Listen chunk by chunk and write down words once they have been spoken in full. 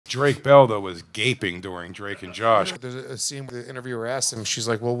Drake Bell, though, was gaping during Drake and Josh. There's a scene where the interviewer asked him, she's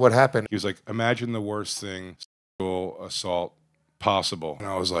like, well, what happened? He was like, imagine the worst thing, sexual assault possible. And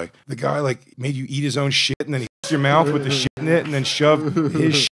I was like, the guy like made you eat his own shit and then he your mouth with the shit in it and then shoved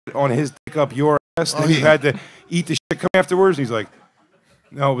his shit on his dick up your ass and then you had to eat the shit come afterwards. And he's like,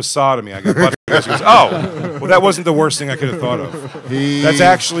 no, it was sodomy. I got butt. He goes, oh, well, that wasn't the worst thing I could have thought of. That's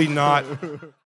actually not